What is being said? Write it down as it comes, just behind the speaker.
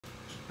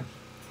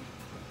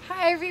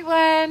Hi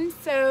everyone,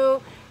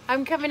 so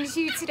I'm coming to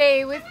you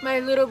today with my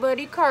little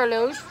buddy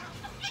Carlos,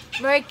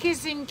 my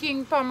kissing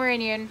king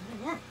Pomeranian.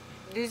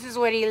 This is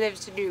what he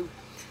lives to do.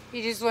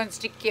 He just wants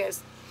to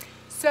kiss.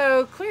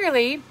 So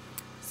clearly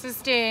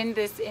sustained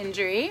this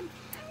injury.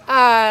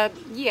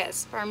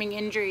 Yes, farming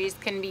injuries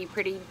can be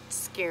pretty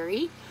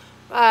scary.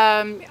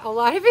 A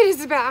lot of it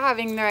is about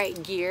having the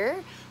right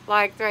gear,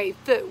 like the right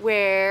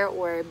footwear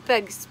or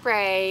bug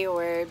spray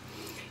or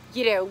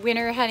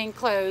winter hunting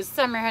clothes,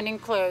 summer hunting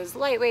clothes,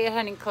 lightweight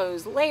hunting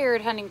clothes,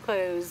 layered hunting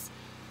clothes.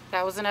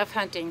 That was enough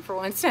hunting for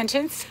one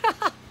sentence.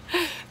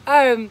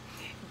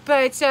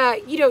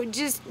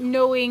 Just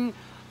knowing,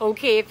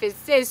 okay, if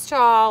it's this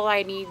tall,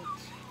 I need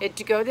it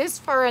to go this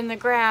far in the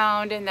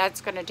ground, and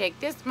that's going to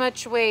take this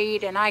much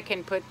weight, and I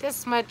can put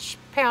this much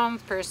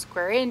pounds per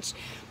square inch.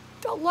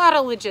 A lot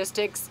of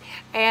logistics,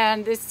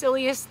 and the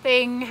silliest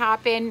thing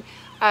happened.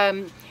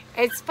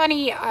 It's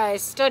funny,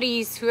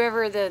 studies,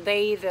 whoever the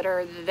they that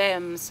are the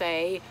them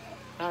say,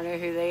 I don't know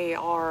who they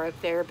are up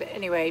there, but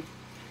anyway,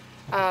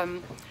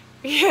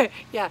 anyway,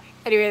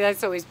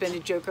 that's always been a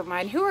joke of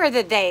mine. Who are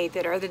the they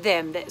that are the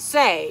them that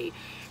say?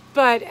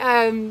 But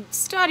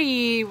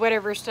study,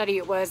 whatever study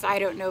it was, I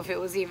don't know if it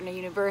was even a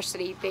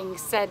university thing,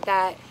 said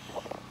that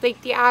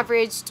like the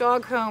average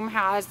dog home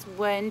has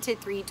 1 to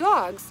 3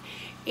 dogs,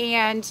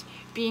 and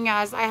being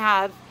as I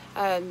have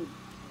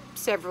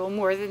several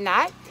more than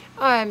that,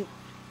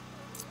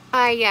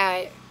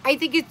 I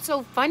think it's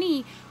so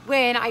funny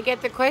when I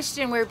get the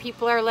question where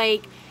people are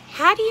like,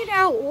 how do you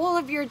know all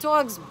of your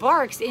dogs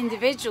barks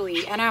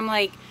individually? And I'm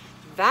like,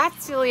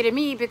 that's silly to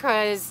me,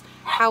 because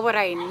how would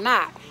I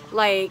not?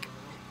 Like,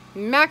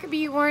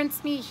 Maccabee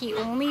warns me he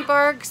only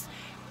barks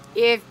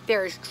if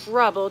there's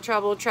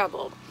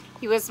trouble.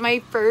 He was my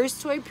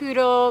first toy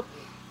poodle,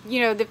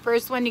 the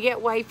first one to get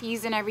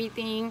wifeys and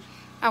everything,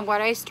 and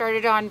what I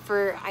started on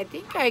for, I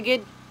think I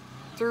get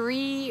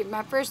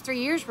my first 3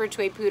 years were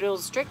toy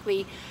poodles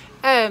strictly.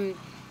 And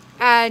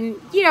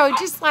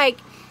just like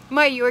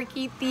my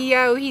Yorkie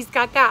Theo, he's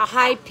got that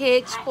high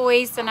pitched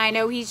voice, and I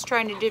know he's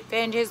trying to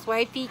defend his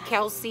wifey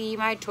Kelsey,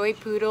 my toy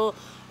poodle,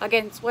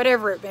 against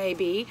whatever it may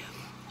be.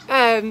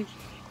 And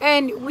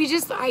I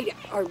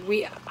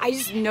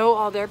just know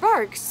all their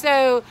barks.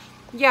 So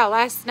yeah,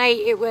 last night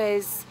I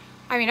was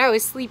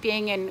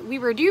sleeping, and we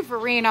were due for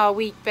rain all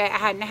week, but I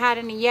hadn't had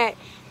any yet.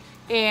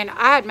 And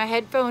I had my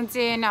headphones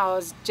in, I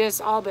was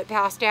just all but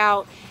passed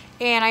out,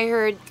 and I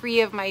heard 3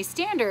 of my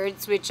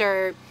standards, which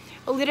are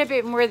a little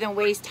bit more than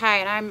waist high,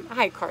 and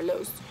hi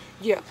Carlos.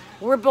 Yeah,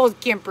 we're both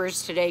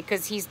gimpers today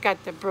because he's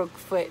got the broke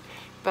foot,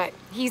 but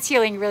he's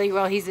healing really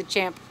well, he's a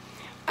champ.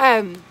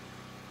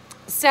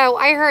 So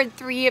I heard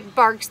 3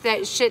 barks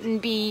that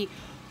shouldn't be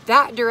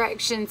that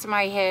direction to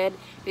my head,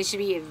 they should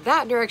be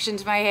that direction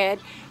to my head.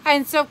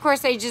 And so of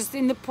course I just,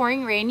 in the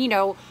pouring rain,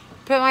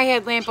 put my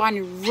headlamp on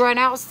and run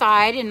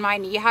outside in my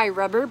knee-high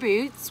rubber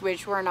boots,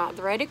 which were not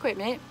the right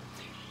equipment,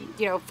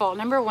 fault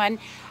number 1.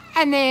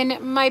 And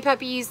then my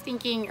puppies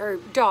thinking, or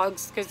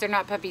dogs, because they're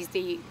not puppies,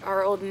 they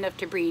are old enough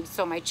to breed,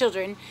 so my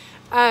children,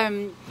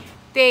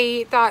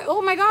 they thought,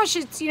 oh my gosh,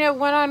 it's,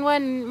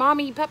 one-on-one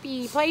mommy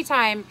puppy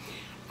playtime.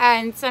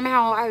 And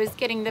somehow I was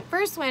getting the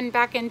first one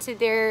back into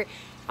their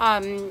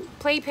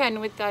playpen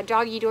with the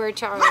doggy door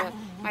to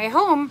my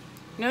home.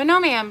 No,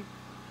 ma'am.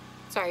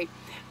 Sorry.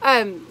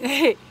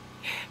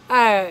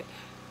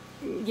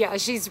 Yeah,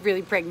 she's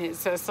really pregnant,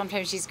 so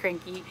sometimes she's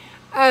cranky.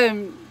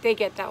 They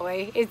get that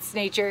way. It's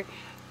nature.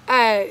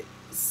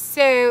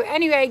 So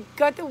anyway,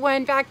 got the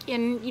one back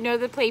in,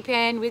 the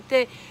playpen with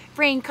the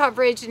rain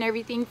coverage and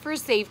everything for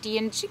safety,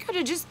 and she could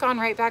have just gone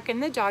right back in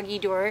the doggy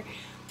door.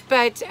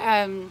 But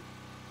I'm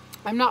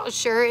not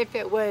sure if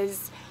it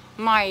was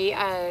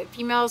my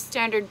female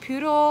standard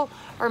poodle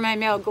or my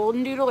male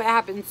golden doodle. It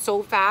happened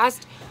so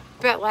fast,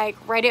 but like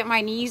right at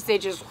my knees, they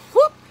just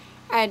whoop,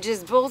 and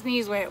just both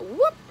knees went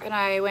whoop, and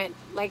I went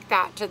like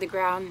that to the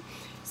ground.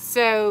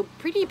 So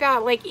pretty bad.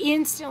 Like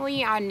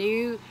instantly I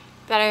knew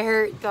that I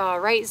hurt the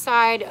right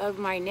side of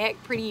my neck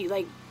pretty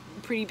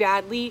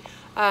badly.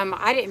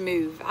 I didn't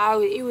move.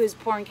 It was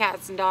pouring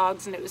cats and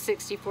dogs, and it was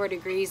 64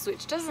 degrees,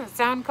 which doesn't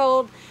sound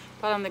cold,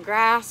 but on the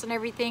grass and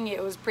everything,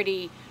 it was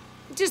pretty,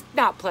 just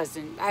not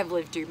pleasant. I've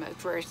lived through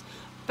much worse.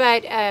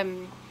 But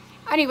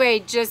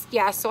anyway,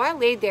 so I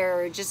laid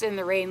there just in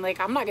the rain,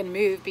 like I'm not gonna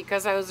move,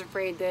 because I was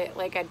afraid that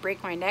like I'd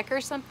break my neck or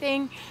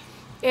something.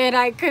 And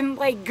I couldn't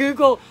like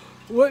Google,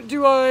 what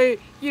do I,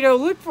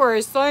 look for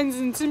as signs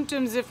and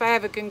symptoms if I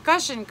have a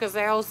concussion, because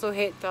I also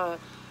hit the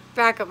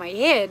back of my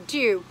head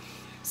too.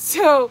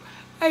 So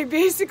I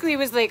basically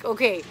was like,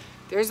 okay,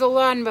 there's a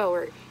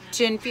lawnmower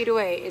 10 feet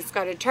away. It's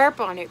got a tarp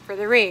on it for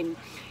the rain.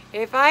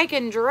 If I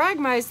can drag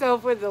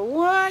myself with the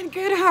one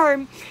good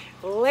arm,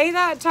 lay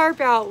that tarp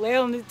out, lay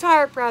on the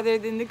tarp rather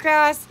than the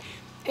grass.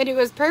 And it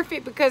was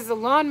perfect, because the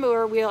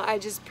lawnmower wheel, I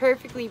just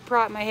perfectly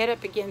propped my head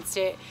up against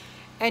it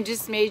and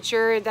just made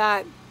sure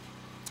that,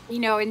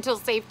 until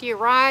safety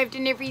arrived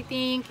and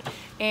everything,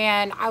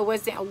 and I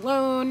wasn't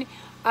alone,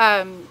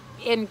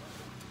 and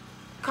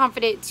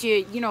confident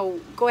to,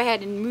 go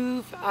ahead and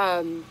move.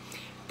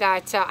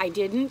 that I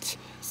didn't.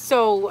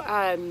 So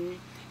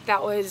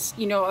that was,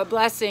 you know, a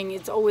blessing.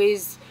 It's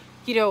always,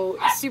 you know,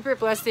 super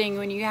blessing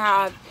when you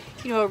have,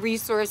 you know, a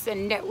resource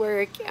and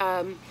network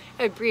of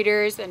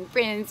breeders and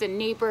friends and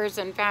neighbors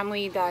and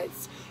family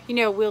that's, you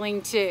know,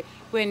 willing to,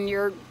 when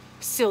your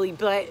silly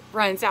butt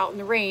runs out in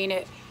the rain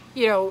at,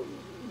 you know,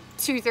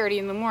 2:30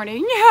 in the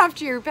morning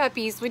after your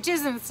puppies, which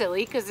isn't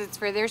silly because it's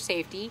for their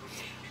safety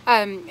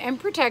and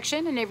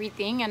protection and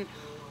everything, and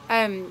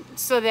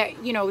so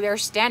that, you know, their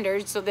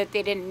standards, so that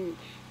they didn't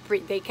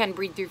breed, they can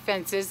breed through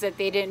fences, that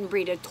they didn't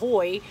breed a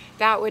toy.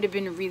 That would have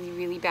been really,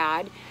 really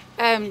bad.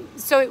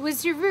 So it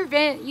was to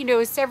prevent, you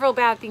know, several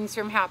bad things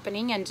from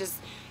happening and just,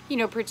 you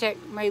know,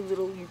 protect my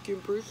little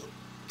YouTubers.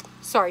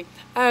 Sorry.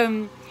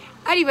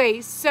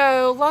 Anyway,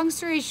 so long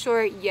story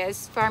short,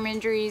 yes, farm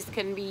injuries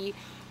can be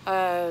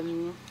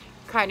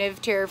kind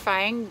of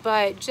terrifying,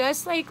 but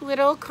just like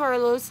little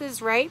Carlos's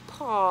right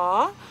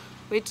paw,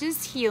 which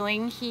is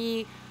healing,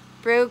 he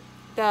broke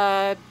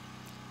the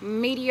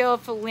medial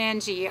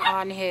phalange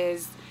on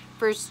his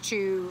first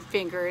two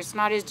fingers,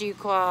 not his dew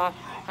claw,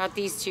 not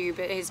these two,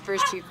 but his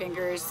first two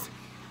fingers.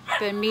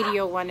 The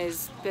medial one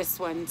is this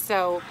one.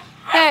 So,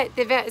 but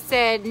the vet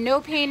said no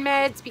pain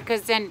meds,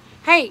 because then,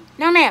 hey,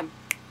 no ma'am,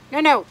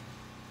 no,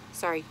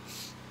 sorry,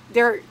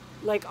 they're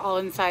like all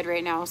inside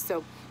right now.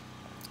 So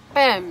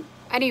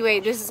anyway,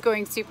 this is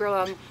going super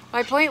long.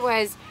 My point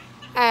was,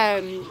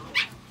 the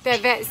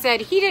vet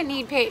said he didn't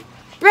need pain.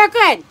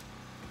 Brooklyn!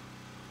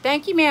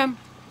 Thank you, ma'am.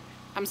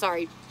 I'm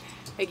sorry.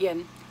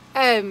 Again.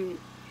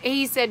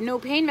 He said no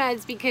pain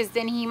meds, because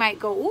then he might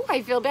go, oh,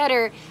 I feel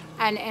better,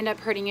 and end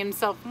up hurting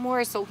himself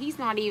more. So he's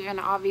not even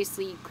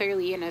obviously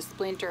clearly in a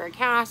splint or a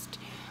cast.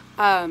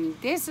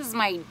 This is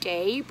my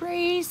day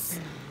brace.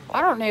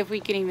 I don't know if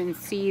we can even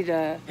see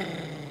the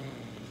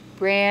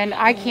brand.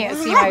 I can't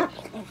see my...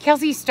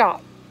 Kelsey,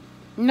 stop.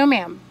 No,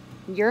 ma'am.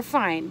 You're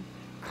fine.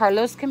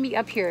 Carlos can be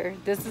up here.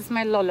 This is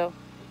my Lolo.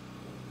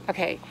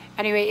 Okay.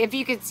 Anyway, if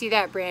you could see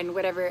that brand,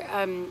 whatever.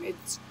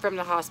 It's from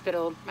the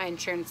hospital. My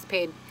insurance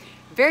paid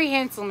very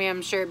handsomely,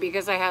 I'm sure,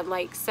 because I had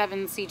like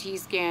 7 CT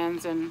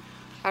scans and,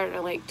 I don't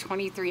know, like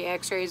 23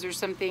 x-rays or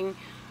something.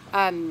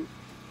 But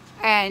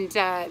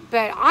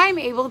I'm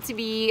able to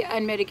be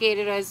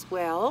unmedicated as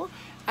well,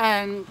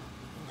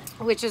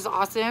 which is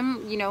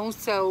awesome, you know.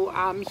 So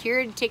I'm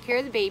here to take care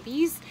of the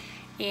babies.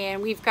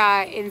 And we've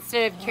got,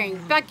 instead of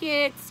carrying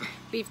buckets,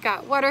 we've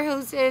got water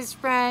hoses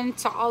run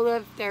to all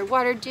of their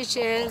water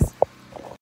dishes.